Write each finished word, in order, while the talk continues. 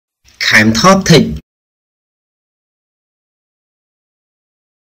Camtoptec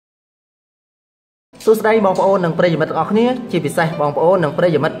សួស្តីបងប្អូននិងប្រិយមិត្តទាំងអស់គ្នាជាពិសេសបងប្អូននិងប្រិ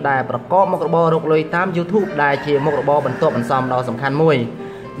យមិត្តដែលប្រកបមុខរបររកលុយតាម YouTube ដែលជាមុខរបរបន្ទាប់បន្សំដ៏សំខាន់មួយ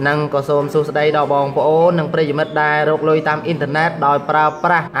និងក៏សូមសួស្តីដល់បងប្អូននិងប្រិយមិត្តដែលរកលុយតាមអ៊ីនធឺណិតដោយប្រើប្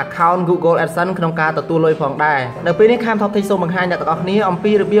រាស់ account Google Adsense ក្នុងការទទួលលុយផងដែរនៅពេលនេះ Camtoptec សូមបង្ហាញអ្នកទាំងអស់គ្នាអំ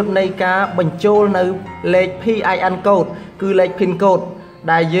ពីរបៀបនៃការបញ្ចូលនៅលេខ PIN code គឺលេខ PIN code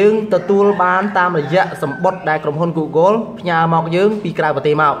ដែលយើងទទួលបានតាមរយៈសម្បត្តិដែលក្រុមហ៊ុន Google ផ្ញើមកយើងពីក្រៅប្រ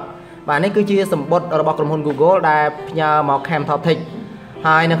ទេសមកបាទនេះគឺជាសម្បត្តិរបស់ក្រុមហ៊ុន Google ដែលផ្ញើមក Camtoptec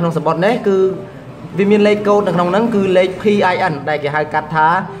ហើយនៅក្នុងសម្បត្តិនេះគឺវាមានលេខកូដនៅក្នុងហ្នឹងគឺលេខ PIN ដែលគេហៅកាត់ថា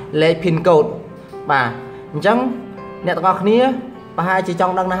លេខ PIN code បាទអញ្ចឹងអ្នកទាំងអស់គ្នាប្រហែលជាច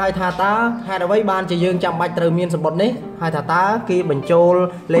ង់ដឹងណាស់ហើយថាតើហេតុអ្វីបានជាយើងចាំបាច់ត្រូវមានសម្បត្តិនេះហើយថាតើគេបញ្ចូល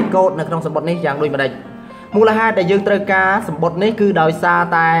លេខកូដនៅក្នុងសម្បត្តិនេះយ៉ាងដូចម្ដេចមូលហេតុដែលយើងត្រូវការសម្បត្តិនេះគឺដោយសារ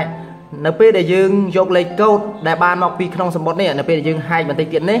តែនៅពេលដែលយើងយកលេខកូដដែលបានមកពីក្នុងសម្បត្តិនេះនៅពេលដែលយើងហែកបន្តិច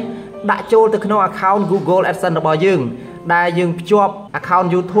ទៀតនេះដាក់ចូលទៅក្នុង account Google Adsense របស់យើងដែលយើងភ្ជាប់ account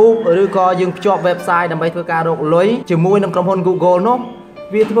YouTube ឬក៏យើងភ្ជាប់ website ដើម្បីធ្វើការរកលុយជាមួយនឹងក្រុមហ៊ុន Google នោះ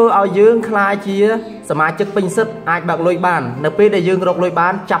វាធ្វើឲ្យយើងក្លាយជាសមាជិកពេញសិទ្ធអាចបើកលុយបាននៅពេលដែលយើងរកលុយបា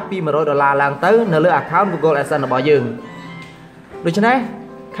នចាប់ពី$100ឡើងទៅនៅលើ account Google Adsense របស់យើងដូច្នេះ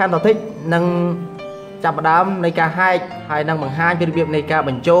Camtoptec នឹងចាប់ផ្ដើមនៃការហែកហើយនឹងបង្ហាញពីរបៀបនៃការប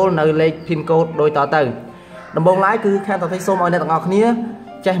ញ្ចូលនៅលេខ PIN code ដូចតទៅដំបូងឡើយគឺ Camtoptec សូមឲ្យអ្នកទាំងអស់គ្នា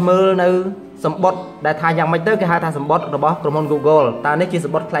ចេះមើលនៅសម្បត្តិដែលថាយ៉ាងម៉េចទៅគេហៅថាសម្បត្តិរបស់ក្រុមហ៊ុន Google តើនេះជាស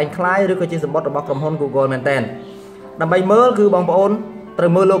ម្បត្តិคล้ายៗឬក៏ជាសម្បត្តិរបស់ក្រុមហ៊ុន Google មែនតើដើម្បីមើលគឺបងប្អូនត្រូ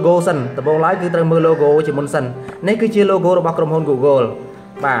វមើល logo សិនដំបូងឡើយគឺត្រូវមើល logo ជាមុនសិននេះគឺជា logo របស់ក្រុមហ៊ុន Google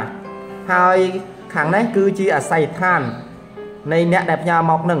បាទហើយខាងនេះគឺជាអាស័យដ្ឋាននៃអ្នកដែលផ្ញើ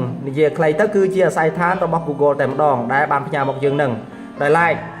មកនឹងនិយាយខ្លីទៅគឺជាអាស័យដ្ឋានរបស់ Google តែម្ដងដែលបានផ្ញើមកយើងនឹងដោយឡែ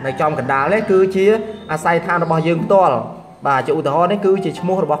កនៅចំកណ្ដាលនេះគឺជាអាស័យដ្ឋានរបស់យើងផ្ទាល់បាទជាឧទាហរណ៍នេះគឺជាឈ្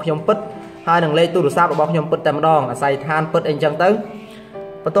មោះរបស់ខ្ញុំពិតហើយនឹងលេខទូរស័ព្ទរបស់ខ្ញុំពិតតែម្ដងអាស័យដ្ឋានពិតអីចឹងទៅ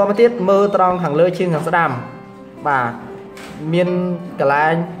បន្តមកទៀតមើលត្រង់ខាងលើជាងខាងស្ដាំបាទមានកន្លែ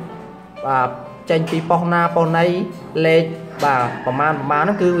ងបាទចេញពីប៉ុស្តិ៍ណាប៉ុស្តិ៍ណីលេខបាទប្រមាណហ្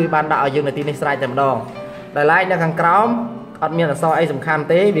នឹងគឺវាបានដាក់ឲ្យយើងនៅទីនេះស្រេចតែម្ដងដោយឡែកនៅខាងក្រោមអត់មានអក្សរអីសំខាន់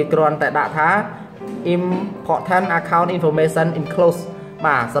ទេវាគ្រាន់តែដាក់ថា important account information enclosed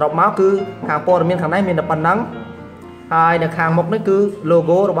បាទសរុបមកគឺខាងព័ត៌មានខាងនេះមានតែប៉ុណ្ណឹងហើយនៅខាងមុខនេះគឺ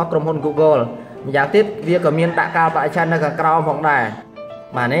logo របស់ក្រុមហ៊ុន Google ម្យ៉ាងទៀតវាក៏មានដាក់កាលបរិច្ឆេទនៅខាងក្រោមផងដែរ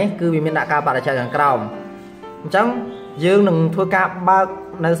បាទនេះគឺវាមានដាក់កាលបរិច្ឆេទខាងក្រោមអញ្ចឹងយើងនឹងធ្វើការបើក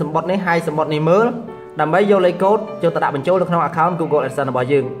នៅសម្បត្តិនេះហើយសម្បត្តិនេះមើលដើម្បីយកលេខកូដយកទៅដាក់បញ្ចូលនៅក្នុង account Google Adsense របស់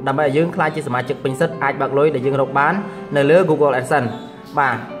យើងដើម្បីឲ្យយើងក្លាយជាសមាជិកពេញសិទ្ធអាចបើកលុយដែលយើងរកបាននៅលើ Google Adsense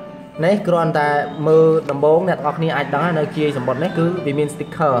បាទនេះគ្រាន់តែមើលដំបូងអ្នកទាំងអស់គ្នាអាចដឹងនៅជាសម្បត្តិនេះគឺវាមាន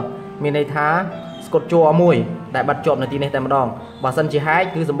sticker មានន័យថាស្កុតជ័រមួយដែលបាត់ជាប់នៅទីនេះតែម្ដងបើសិនជាហែក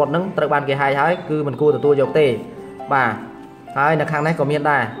គឺសម្បត្តិហ្នឹងត្រូវបានគេហែកហើយគឺមិនគួរទទួលយកទេបាទហើយនៅខាងនេះក៏មាន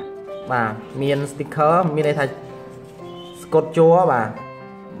ដែរបាទមាន sticker មានន័យថាស្កុតជ័របា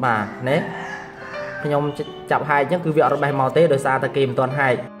ទនេះខ្ញុំចាប់ហែកអញ្ចឹងគឺវាអត់របេះមកទេដោយសារតែគេមិនទាន់ហែ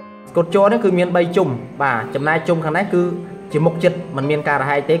កស្កុតជ័រនេះគឺមាន3ជុំបាទចំណែកជុំខាងនេះគឺជាមុខចិត្តมันមានការរ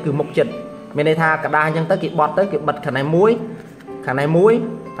ហែកទេគឺមុខចិត្តមានន័យថាกระดาษអញ្ចឹងទៅគេបត់ទៅគេបិទខាងនេះមួយហើយ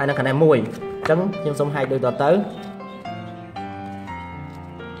នៅខាងនេះមួយអញ្ចឹងខ្ញុំសូមហែកដូចតទៅ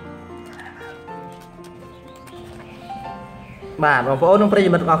បាទបងប្អូននិងប្រិយ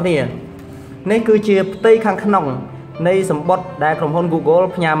មិត្តទាំងអស់គ្នានេះគឺជាផ្ទៃខាងក្នុងនៃសម្បត្តិដែលក្រុមហ៊ុន Google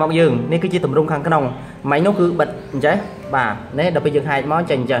ផ្ញើមកយើងនេះគឺជាទម្រង់ខាងក្នុងម៉េចនោះគឺបិទអញ្ចេះបាទនេះដល់ពេលយើងហែកមក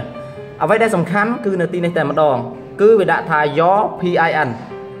ចេញអញ្ចេះអ្វីដែលសំខាន់គឺនៅទីនេះតែម្ដងគឺវាដាក់ថា your PIN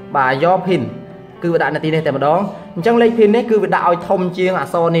បាទ your PIN គឺវាដាក់នៅទីនេះតែម្ដងអញ្ចឹងលេខ PIN នេះគឺវាដាក់ឲ្យធំជាងអ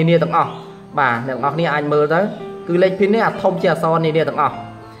ក្សរនានាទាំងអស់បាទអ្នកទាំងអស់គ្នាអាចមើលទៅគឺលេខ PIN នេះអាធំជាងអក្សរនានាទាំងអស់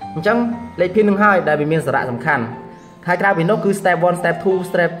អញ្ចឹងលេខ PIN នឹងហើយដែលវាមានសារៈសំខាន់ហើយក្រៅពីនោះគឺ step 1 step 2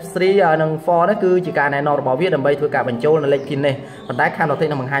 step 3 និង 4 នេះគឺជាការណែនាំរបស់វាដើម្បីធ្វើការបញ្ចូលនៅលេខ PIN នេះប៉ុន្តែ Camtoptec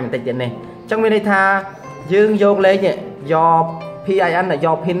នឹងបង្ហាញបន្តិចទៀតនេះអញ្ចឹងមានន័យថាយើងយកលេខនេះយក PIN យ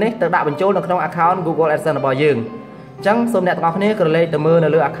ក PIN នេះទៅដាក់បញ្ចូលនៅក្នុង account Google Adsense របស់យើងអញ្ចឹងសូមអ្នកទាំងអស់គ្នាក៏លេខទៅមើលនៅ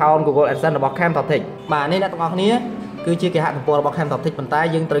លើ account Google Adsense របស់ Camtoptec បាទនេះអ្នកទាំងអស់គ្នាគឺជាគេហទំព័ររបស់ Camtoptec ប៉ុន្តែ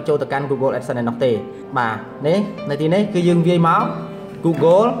យើងត្រូវចូលទៅកាន់ Google Adsense ឯនោះទេបាទនេះនៅទីនេះគឺយើងវាយមក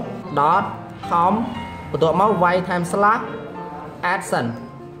google.com បន្ទាប់មក y/adsense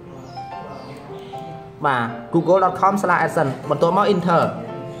បាទ google.com/adsense បន្ទាប់មក enter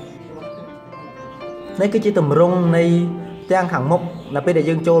នេះគឺជាទម្រង់នៃទាំងខាងមុខនៅពេលដែល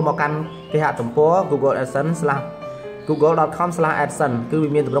យើងចូលមកកាន់គេហទំព័រ Google Adsense google.com/adsense គឺវា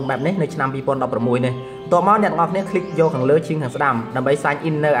មានទម្រង់បែបនេះនៅឆ្នាំ2016នេះ បន្ទាប់មកអ្នកទាំងអស់គ្នាคลิกយកខាងលើឈៀងខាងស្ដាំដើម្បី sign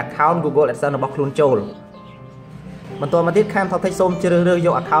in នៅ account Google Adsense របស់ខ្លួនចូលបន្ទាប់មកទៀត Camtoptec សូមជ្រើសរើសយ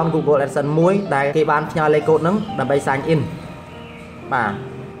ក account Google Adsense មួយដែលគេបានផ្ញើលេខកូដហ្នឹងដើម្បី sign in បាទ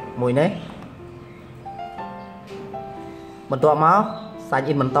មួយនេះបន្ទាប់មក sign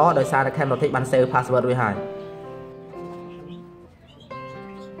in បន្តដោយសារតែ Camtoptec បាន save password រួចហើយ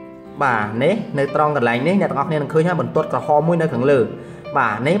បាទនេះនៅត្រង់កន្លែងនេះអ្នកទាំងអស់គ្នានឹងឃើញហើយបន្ទាត់ក្រហមមួយនៅខាងលើបា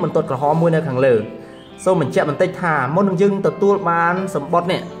ទនេះបន្ទាត់ក្រហមមួយនៅខាងលើសូមបញ្ជាក់បន្តិចថាមុននឹងយើងទទួលបានសម្បត្តិ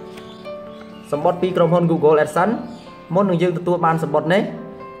នេះសម្បត្តិពីក្រុមហ៊ុន Google Adsense មុននឹងយើងទទួលបានសម្បត្តិនេះ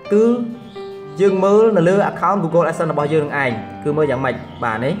គឺយើងមើលនៅលើ account Google Adsense របស់យើងនឹងឯងគឺមើលយ៉ាងម៉េច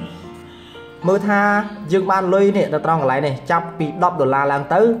បាទនេះមើលថាយើងបានលុយនេះនៅត្រង់កន្លែងនេះចាប់ពី$10ឡើង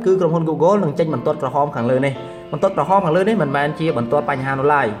ទៅគឺក្រុមហ៊ុន Google នឹងចេញបន្ទាត់ក្រហមខាងលើនេះបន្ទាត់ក្រហមខាងលើនេះមិនមែនជាបន្ទាត់បញ្ហានោះ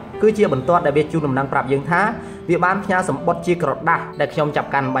ឡើយគឺជាបន្ទាត់ដែលវាជូនដំណឹងប្រាប់យើងថាវាបានផ្ញើសម្បត្តិជាក្រដាស់ដែលខ្ញុំចាប់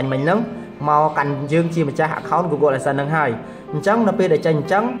កាន់បាញ់មិញហ្នឹងមកកាន់យើងជាម្ចាស់ account Google Adsense ហ្នឹងហើយអញ្ចឹងនៅពេលដែលចេញអ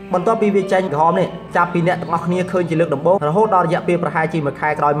ញ្ចឹងបន្ទាប់ពីវាចេញក្រហមនេះចាប់ពីអ្នកទាំងអស់គ្នាឃើញជាលើកដំបូងរហូតដល់រយៈពេលប្រហែលជា1ខែ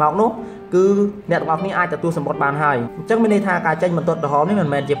ក្រោយមកនោះគឺអ្នកទាំងអស់គ្នាអាចទទួលសម្បត្តិបានហើយអញ្ចឹងមានន័យថាការចេញបន្ទាត់ក្រហមនេះមិន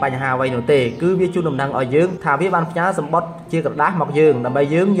មែនជាបញ្ហាអ្វីនោះទេគឺវាជូនដំណឹងឲ្យយើងថាវាបានផ្ញើសម្បត្តិជាក្រដាស់មកយើងដើម្បី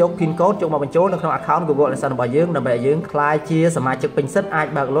យើងយក PIN code យកមកបញ្ចូលនៅក្នុង account Google Adsense របស់យើងដើម្បីឲ្យយើងក្លាយជាសមាជិកពេញសិទ្ធអាច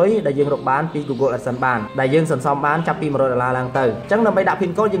បើកលុយដែលយើងរកបានពី Google Adsense បានដែលយើងសន្សំបានចាប់ពី$100ឡើងទៅអញ្ចឹងដើម្បីដាក់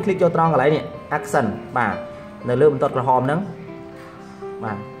PIN code យើងคลิกយកត្រង់កន្លែងនេះ Action បាទនៅលើបន្ទាត់ក្រហមហ្នឹង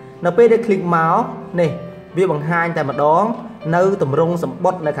បាទនៅពេលដែលคลิกមកនេះវាបង្ហាញតែម្ដងនៅទម្រង់សម្ប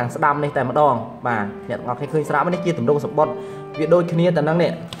ត្តិនៅខាងស្ដាំនេះតែម្ដងបាទអ្នកទាំងអស់គ្នាឃើញស្រាប់នេះជាទម្រង់សម្បត្តិវាដូចគ្នាតែនឹង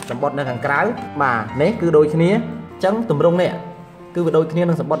នេះសម្បត្តិនៅខាងក្រៅបាទនេះគឺដូចគ្នាអញ្ចឹងទម្រង់នេះគឺវាដូចគ្នា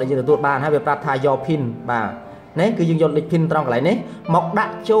នឹងសម្បត្តិដែលយើងទទួលបានហើយវាប្រាប់ថាយក PIN បាទនេះគឺយើងយកលេខ PIN ត្រង់កន្លែងនេះមកដា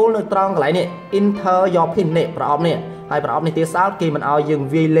ក់ចូលនៅត្រង់កន្លែងនេះ Enter យក PIN នេះប្រអប់នេះហើយប្រអប់នេះទៀតសោតគេមិនឲ្យយើង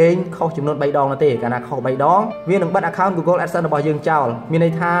វាយលេងខុសចំនួន3ដងទេកាលណាខុស3ដងវានឹងបិទ account Google Adsense របស់យើងចោលមានន័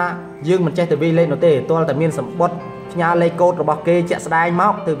យថាយើងមិនចេះតែវាយលេងនោះទេទាល់តែមានសម្បត្តិផ្ញើលេខកូដរបស់គេជាក់ស្ដែងម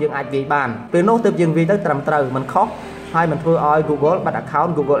កទើបយើងអាចវាយបានពេលនោះទើបយើងវាយទៅត្រឹមត្រូវមិនខុសហើយមិនធ្វើឲ្យ Google បិទ account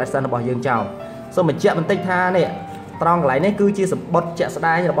Google Adsense របស់យើងចោលសូមបញ្ជាក់បន្តិចថានេះត្រង់កន្លែងនេះគឺជាសម្បត្តិជាក់ស្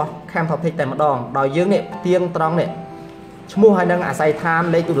ដែងរបស់ Camtoptec តែម្ដងដោយយើងនេះទៀងត្រង់នេះឈ្មោះហើយនឹងអាស័យដ្ឋាន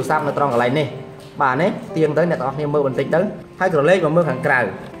លេខទូរស័ព្ទនៅត្រង់កន្លែងនេះបាទនេះទៀងទៅអ្នកទាំងអស់គ្នាមើលបន្តិចទៅហើយក្រឡេកមកមើលខាងក្រៅ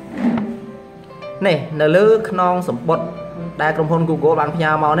នេះនៅលើខ្នងសម្បត្តិដែលក្រុមហ៊ុន Google បានផ្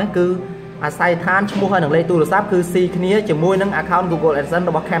ញើមកនេះគឺអាស័យដ្ឋានឈ្មោះហើយនឹងលេខទូរស័ព្ទគឺស៊ីគ្នាជាមួយនឹង account Google Adsense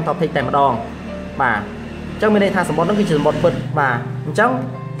របស់ Camtoptec តែម្ដងបាទអញ្ចឹងមានន័យថាសម្បត្តិនោះគឺជាសម្បត្តិពិតបាទអញ្ចឹង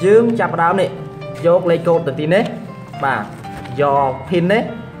យើងចាប់ផ្ដើមនេះយកលេខកូដទៅទីនេះបាទយក PIN នេះ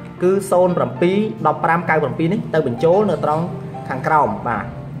គឺ071597នេះទៅបញ្ចូលនៅត្រង់ខាងក្រោមបាទ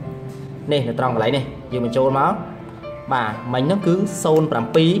នេះនៅត្រង់កន្លែងនេះយើងបញ្ចូលមកបាទមិញនោះគឺ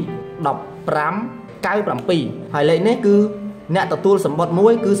071597ហើយលេខនេះគឺអ្នកទទួលសម្បត្តិមួ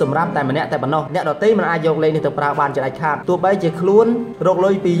យគឺសម្រាប់តែម្នាក់តែប៉ុណ្ណោះអ្នកដទៃមិនអាចយកលេខនេះទៅប្រើបានជាដាច់ខាតទោះបីជាខ្លួនរកលុ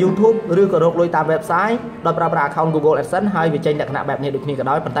យពី YouTube ឬក៏រកលុយតាម website ដោយប្រើប្រាស់ account Google Adsense ហើយវាចេញលក្ខណៈបែបនេះដូចគ្នាក៏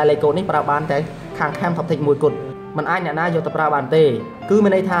ដោយប៉ុន្តែលេខកូដនេះប្រើបានតែខាង Camtoptec មួយគត់មិនអាចអ្នកណាយកទៅប្រើបានទេគឺមា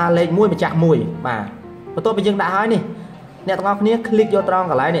នន័យថាលេខមួយម្ចាស់មួយបាទបន្ទាប់ពីយើងដាក់ហើយនេះអ្នកទាំងអស់គ្នាคลิกយកត្រង់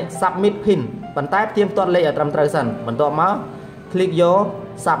កន្លែងនេះ Submit PIN ប៉ុន្តែផ្ទៀងផ្ទាត់លេខឲ្យត្រឹមត្រូវសិនបន្ទាប់មកคลิกយក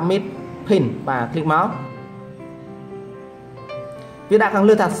Submit PIN បាទคลิกមកវាដាក់ខាង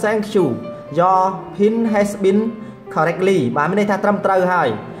លើថា Thank you your PIN has been correctly បាទមានន័យថាត្រឹមត្រូវហើយ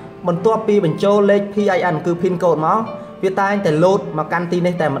បន្ទាប់ពីបញ្ចូលលេខ PIN គឺ PIN code មកវាតែងតែលោតមកកាន់ទី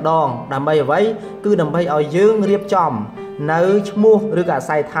នេះតែម្ដងដើម្បីអ្វីគឺដើម្បីឲ្យយើងរៀបចំនៅឈ្មោះឬក៏អា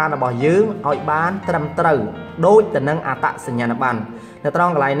ស័យដ្ឋានរបស់យើងឲ្យបានត្រឹមត្រូវដូចទៅនឹងអត្តសញ្ញាណប័ណ្ណនៅត្រ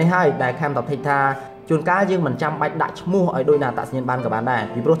ង់កន្លែងនេះហើយដែល Camtoptec ថាជួនកាលយើងមិនចាំបាច់ដាក់ឈ្មោះឲ្យដូចនៅអត្តសញ្ញាណប័ណ្ណក៏បានដែរ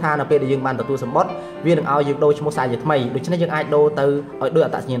ពីព្រោះថានៅពេលដែលយើងបានទទួលសម្បត្តិវានឹងឲ្យយើងដូរឈ្មោះសារជាថ្មីដូច្នេះយើងអាចដូរទៅឲ្យដូចអ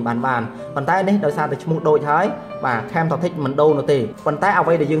ត្តសញ្ញាណប័ណ្ណបានប៉ុន្តែនេះដោយសារតែឈ្មោះដូចហើយបាទ Camtoptec មិនដូរនោះទេប៉ុន្តែអ្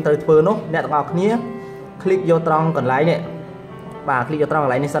វីដែលយើងត្រូវធ្វើនោះអ្នកទាំងអស់គ្នាคลิกយកត្រង់កន្លែងនេះបាទคลิกយកត្រង់ក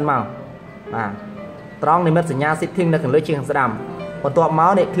ន្លែងនេះសិនមកបាទត្រង់និមិត្តសញ្ញា setting នៅខាងលើជាងខាងស្ដាំបន្ទាប់ម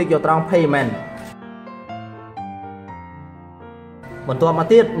កនេះคลิกយកត្រង់ payment បន្ទាប់មក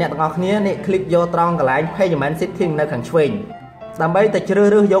ទៀតអ្នកទាំងអស់គ្នានេះคลิกយកត្រង់កន្លែង payment setting នៅខាងឆ្វេងដើម្បីតែជ្រើស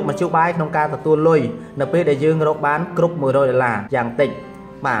រើសយកមធ្យោបាយក្នុងការទទួលលុយនៅពេលដែលយើងរកបានគ្រប់$100យ៉ាងតិច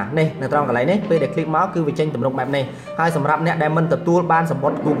បាទនេះនៅត្រង់កន្លែងនេះពេលដែលคลิกមកគឺវាចេញទម្រង់បែបនេះហើយសម្រាប់អ្នកដែលមិនទទួលបានសម្ប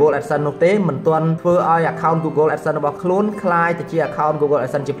ត្តិ Google Adsense នោះទេមិនទាន់ធ្វើឲ្យ account Google Adsense របស់ខ្លួនคล้ายទៅជា account Google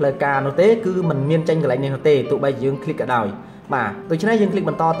Adsense ជាផ្លូវការនោះទេគឺมันមានចេញកន្លែងនេះនោះទេទោះបីយើងคลิกក៏ដោយបាទដូច្នេះយើងคลิก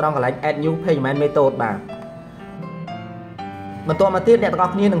បន្តត្រង់កន្លែង add new payment method បាទបន្ទាប់មកទៀតអ្នកទាំងអ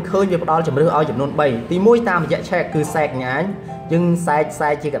ស់គ្នានឹងឃើញវាផ្ដល់ជម្រើសឲ្យចំនួន3ទី1តាមរយៈ check គឺសែកញ៉ាញយើងសែ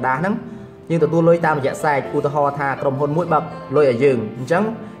កជាกระดาษហ្នឹង យើងទទួលលុយតាមរយៈសាច់ឧទាហរណ៍ថាក្រុមហ៊ុនមួយបើកលុយឲ្យយើងអញ្ចឹង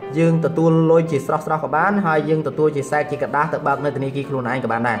យើងទទួលលុយជាស្រស់ក៏បានហើយយើងទទួលជាសាច់ជាกระดาษទៅបើកនៅធនាគារខ្លួនឯងក៏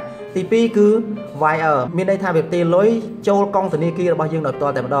បានដែរទី2គឺ wire មានន័យថាវាផ្ទេរលុយចូលកង់ធនាគាររបស់យើងដោយផ្ទា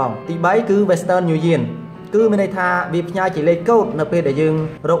ល់តែម្ដងទី3គឺ Western Union គឺមានន័យថាវាផ្ញើជាលេខកូដនៅពេលដែលយើង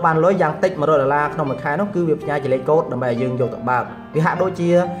រកបានលុយយ៉ាងតិច$100ក្នុងមួយខែនោះគឺវាផ្ញើជាលេខកូដដើម្បីឲ្យយើងយកទៅបើកវាហាក់ដូចជា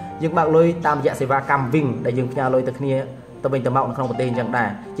យើងបើកលុយតាមរយៈសេវាកម្មវិញដែលយើងផ្ញើលុយទៅគ្នាទៅវិញទៅមកនៅក្នុងប្រទេសអញ្ចឹងដែរ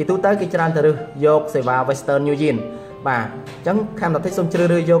ជាទូទៅគេច្រើនទៅរើសយកសេវា Western Union បាទអញ្ចឹងCamtoptecសូមជ្រើស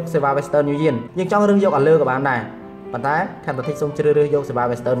រើសយកសេវា Western Union យើងចង់រើសយកឲ្យលើក៏បានដែរប៉ុន្តែCamtoptecសូមជ្រើសរើសយកសេវា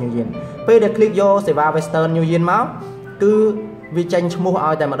Western Union ពេលដែល click យកសេវា Western Union មកគឺវាចេញឈ្មោះ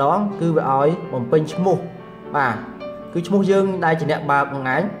ឲ្យតែម្ដងគឺវាឲ្យបំពេញឈ្មោះបាទគឺឈ្មោះយើងដែលជាអ្នកបើកហ្នឹង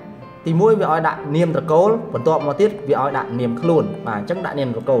ឯងទី1វាឲ្យដាក់នាមត្រកូលបន្ទាប់មកទៀតវាឲ្យដាក់នាមខ្លួនបាទអញ្ចឹងដាក់នាម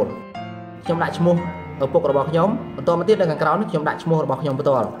ត្រកូលខ្ញុំដាក់ឈ្មោះឪពុករបស់ខ្ញុំបន្ទាប់មកទៀតនៅខាងក្រោមនេះខ្ញុំដាក់ឈ្មោះរបស់ខ្ញុំផ្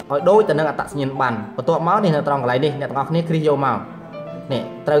ទាល់ឲ្យដូចទៅនឹងអត្តសញ្ញាណប័ណ្ណបន្ទាប់មកនេះនៅត្រង់កន្លែងនេះអ្នកទាំងអស់គ្នាគ្រីសយកមកនេះ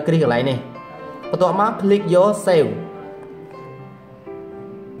ត្រូវគ្រីសកន្លែងនេះបន្ទាប់មក click យក save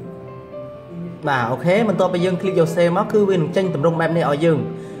បាទអូខេបន្ទាប់ពីយើង click យក save មកគឺវានឹងចេញទម្រង់បែបនេះឲ្យយើង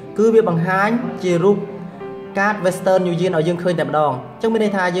គឺវាបង្ហាញជារូបកាត Western Union ឲ្យយើងឃើញតែម្ដងអញ្ចឹងមានន័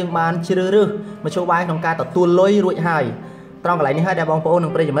យថាយើងបានជ្រើសរើសមធ្យោបាយក្នុងការទទួលលុយរួចហើយត្រង់កន្លែងនេះហើយដែលបងប្អូននិ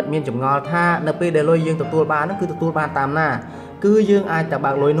ងប្រិយមិត្តមានចម្ងល់ថានៅពេលដែលលុយយើងទទួលបាននោះគឺទទួលបានតាមណាគឺយើងអាចតែ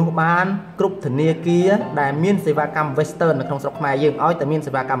បើកលុយនោះបានគ្រប់ធនាគារដែលមានសេវាកម្ម Western នៅក្នុងស្រុកខ្មែរយើងឲ្យតែមាន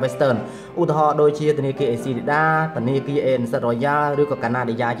សេវាកម្ម Western ឧទាហរណ៍ដូចជាធនាគារ Adsense ធនាគារ Adsense Royal ឬក៏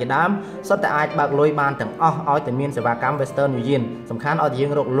Canada ជាដើមសុទ្ធតែអាចបើកលុយបានទាំងអស់ឲ្យតែមានសេវាកម្ម Western Union សំខាន់ឲ្យតែយើ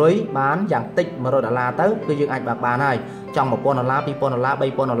ងរកលុយបានយ៉ាងតិច$100ទៅគឺយើងអាចបើកបានហើយចង់$1000 $2000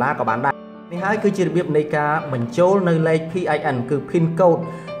 $3000ក៏បានដែរនេះហើយគឺជារបៀបនៃការបញ្ចូលនៅលេខ PIN គឺ PIN code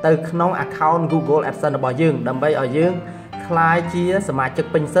ទៅក្នុង account Google Adsense របស់យើងដើម្បីឲ្យយើងក្លាយជាសមាជិក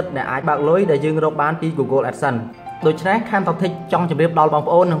ពេញសិទ្ធិដែលអាចបើកលុយដែលយើងរកបានពី Google Adsense ដូច្នេះ Camtoptec ចង់ជម្រាបដល់បង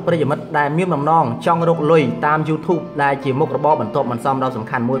ប្អូននិងប្រិយមិត្តដែលមានបំណងចង់រកលុយតាម YouTube ដែលជាមុខរបរបន្ទាប់បន្សំដ៏សំ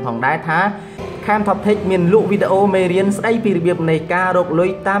ខាន់មួយផងដែរថា Camtoptec មានលក់វីដេអូមេរៀនស្ដីពីរបៀបនៃការរកលុយ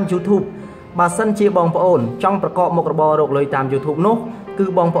តាម YouTube បើសិនជាបងប្អូនចង់ប្រកបមុខរបររកលុយតាម YouTube នោះគឺ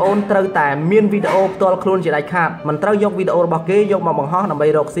បងប្អូនត្រូវតែមានវីដេអូផ្ទាល់ខ្លួនជាដាច់ខាតមិនត្រូវយកវីដេអូរបស់គេយកមកបង្ហោះដើម្បី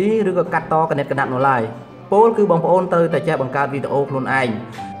រកស៊ីឬក៏កាត់តកណិតកណាត់នោះឡើយពោលគឺបងប្អូនត្រូវតែចេះបង្កើតវីដេអូខ្លួនឯង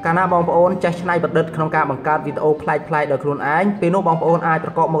កាលណាបងប្អូនចេះច្នៃប្រឌិតក្នុងការបង្កើតវីដេអូប្លែកៗដោយខ្លួនឯងពេលនោះបងប្អូនអាចប្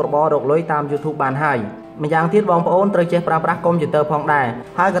រកបមុខរបររកលុយតាម YouTube បានហើយម្យ៉ាងទៀតបងប្អូនត្រូវចេះប្រើប្រាស់កុំព្យូទ័រផងដែរ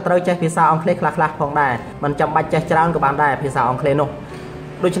ហើយក៏ត្រូវចេះភាសាអង់គ្លេសខ្លះៗផងដែរមិនចាំបាច់ចេះច្រើនក៏បានដែរភាសាអង់គ្លេសនោះ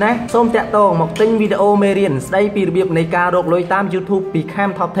ដូច្នេះសូមតាក់ទងមកទិញវីដេអូមេរៀនស្ដីពីរបៀបនៃការរកលុយតាម YouTube ពី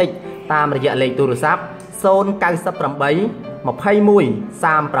Camtoptec តាមរយៈលេខទូរស័ព្ទ098 21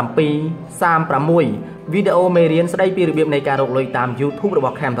 37 36វីដេអូមេរៀនស្ដីពីរបៀបនៃការរកលុយតាម YouTube រប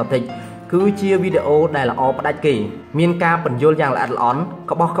ស់ Camtoptec គឺជាវីដេអូដែលល្អផ្ដាច់គេមានការពន្យល់យ៉ាងល្អិតល្អន់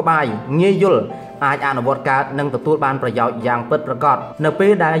ក្បោះក្បាយងាយយល់អាចអនុវត្តកើតនិងទទួលបានប្រយោជន៍យ៉ាងពិតប្រាកដនៅពេ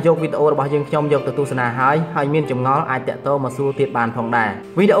លដែលយកវីដេអូរបស់យើងខ្ញុំយកទៅទស្សនាហើយមានចម្ងល់អាចតាក់ទងមកសួរទៀតបានផងដែរ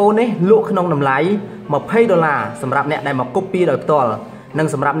វីដេអូនេះលក់ក្នុងតម្លៃ$20សម្រាប់អ្នកដែលមក copy ដោយផ្ទាល់និង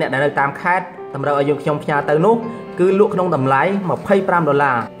សម្រាប់អ្នកដែលនៅតាមខេត្តតម្រូវឲ្យយើងខ្ញុំផ្ញើទៅនោះគឺលក់ក្នុងតម្លៃ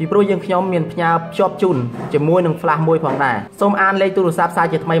$25ពីព្រោះយើងខ្ញុំមានផ្ញើភ្ជាប់ជូនជាមួយនឹង flash មួយផងដែរសូមអានលេខទូរស័ព្ទសារ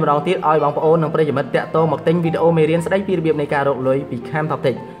ជាថ្មីម្ដងទៀតឲ្យបងប្អូននិងប្រិយមិត្តតាក់ទងមកទិញវីដេអូមេរៀនស្ដីពីរបៀបនៃការរកលុយពី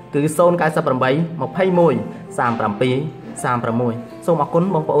Camtoptec គឺ098 21 37 36សូមអរគុណ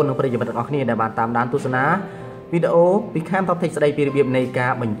បងប្អូននិងប្រិយមិត្តទាំងអស់គ្នាដែលបានតាមដានទស្សនាវីដេអូពី Camtoptec ស្ដីពីរបៀបនៃកា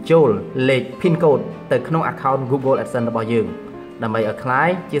របញ្ចូលលេខ PIN code ទៅក្នុង account Google Adsense របស់យើងដើម្បីឲ្យក្លាយ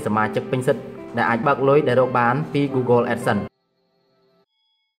ជាសមាជិកពេញសិទ្ធិដែលអាចបើកលុយដែលរកបានពី Google Adsense